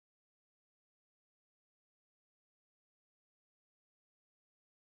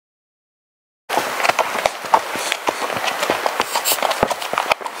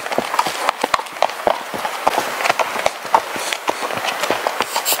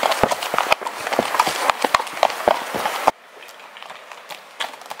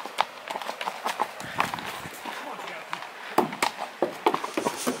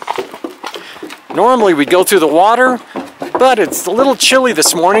Normally we'd go through the water, but it's a little chilly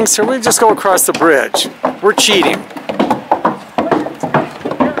this morning, so we just go across the bridge. We're cheating.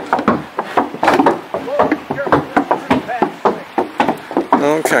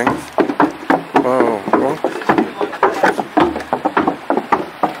 Okay. Whoa.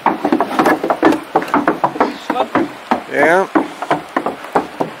 Yeah.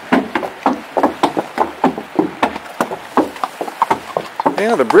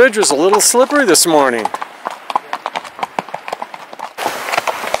 Yeah, the bridge was a little slippery this morning.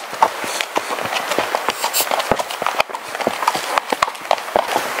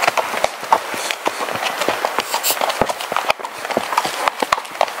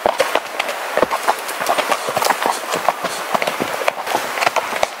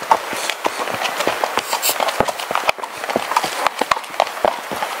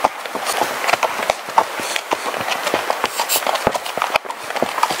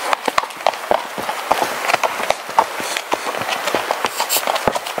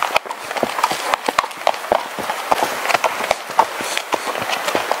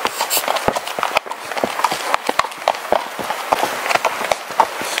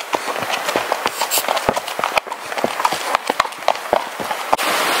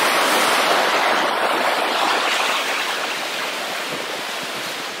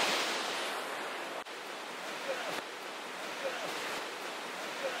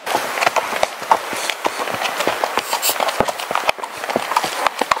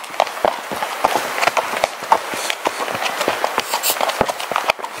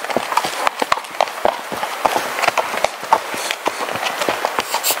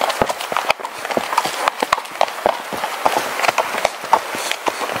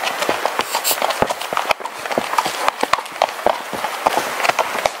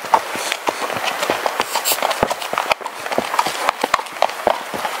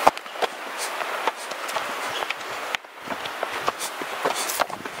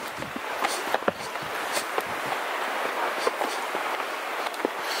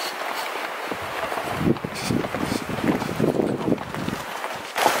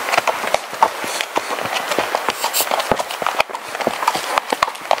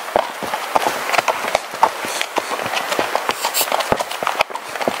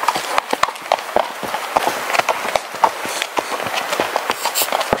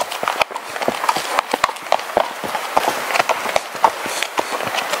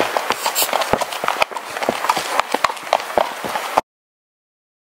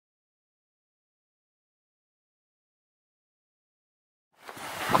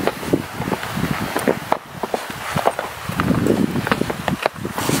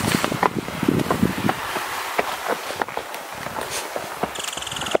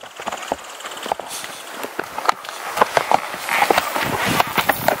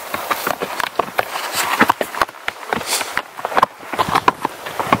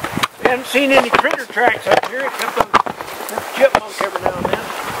 I haven't seen any critter tracks up here except a chipmunk every now and then.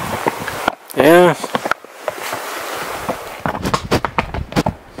 Yeah.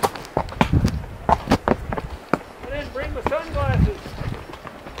 I didn't bring my sunglasses.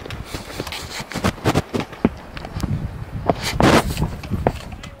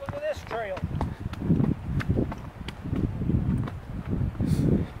 Look at this trail.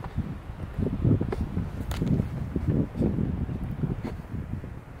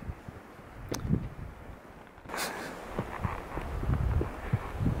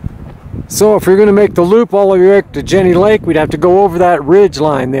 So if you're going to make the loop all the way back to Jenny Lake, we'd have to go over that ridge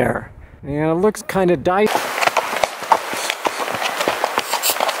line there. And it looks kind of dicey.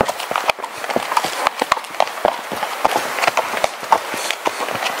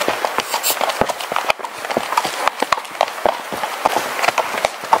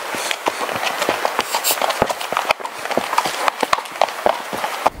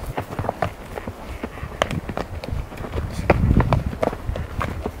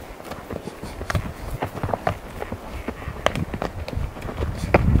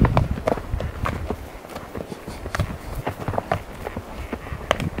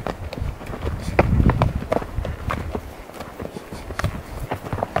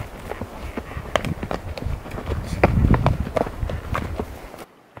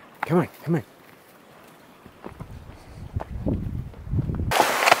 Come on, come on.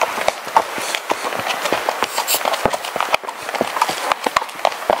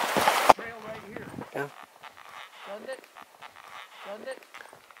 Trail right here. Yeah. Doesn't it? Doesn't it?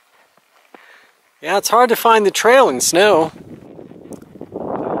 Yeah, it's hard to find the trail in snow.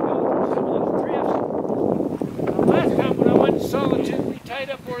 Last time when I went to Solitude, we tied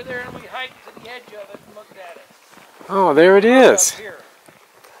up over there and we hiked to the edge of it and looked at it. Oh, there it is. Up here.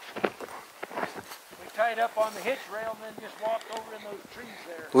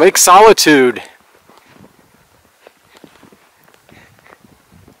 Lake Solitude.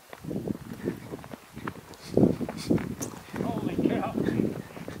 Holy cow.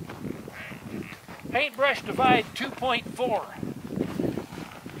 Paintbrush divide 2.4,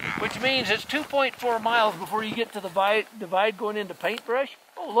 which means it's 2.4 miles before you get to the divide going into paintbrush.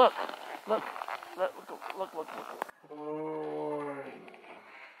 Oh, look, look, look, look, look, look.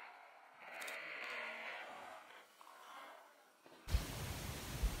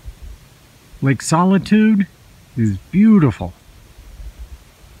 Lake Solitude is beautiful.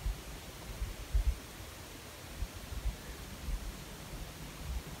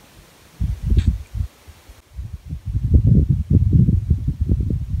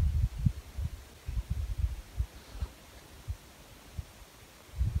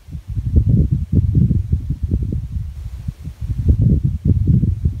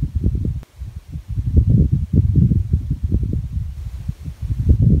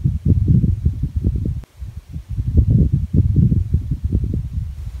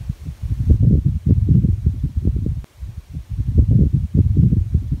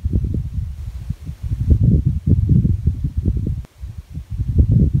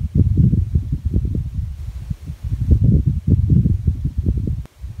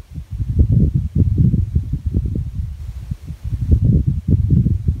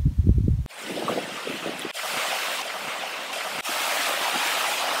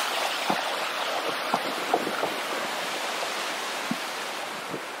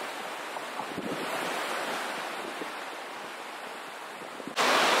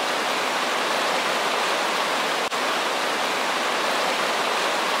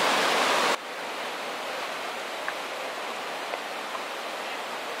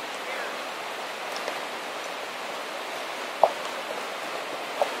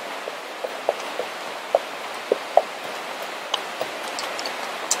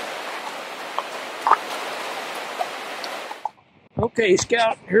 Okay,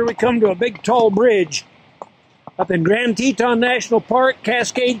 Scout, here we come to a big tall bridge up in Grand Teton National Park,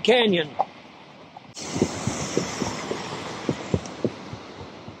 Cascade Canyon.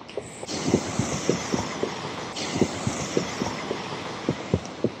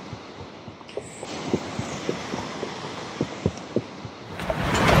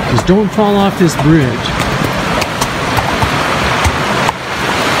 Just don't fall off this bridge.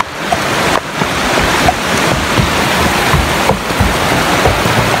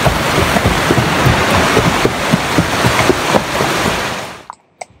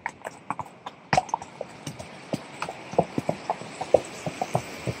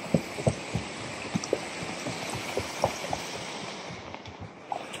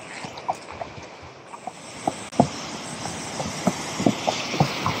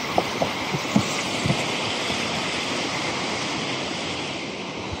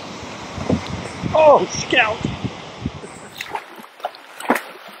 Oh, Scout!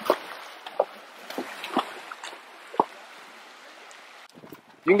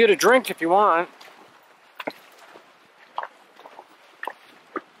 You can get a drink if you want.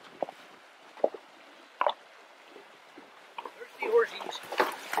 Thirsty horsies.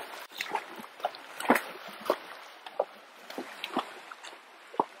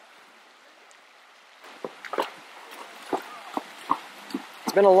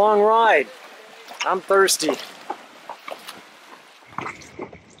 It's been a long ride. I'm thirsty.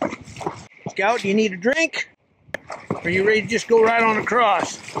 Scout, do you need a drink? Or are you ready to just go right on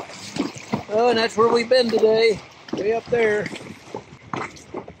across? Oh, and that's where we've been today. Way up there.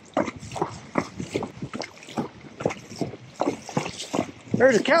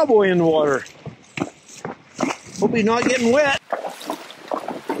 There's a cowboy in the water. Hope he's not getting wet.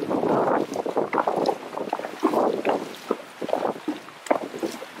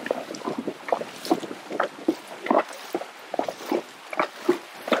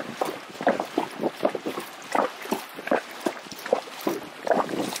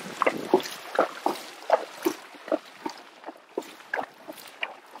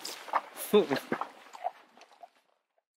 Hmm.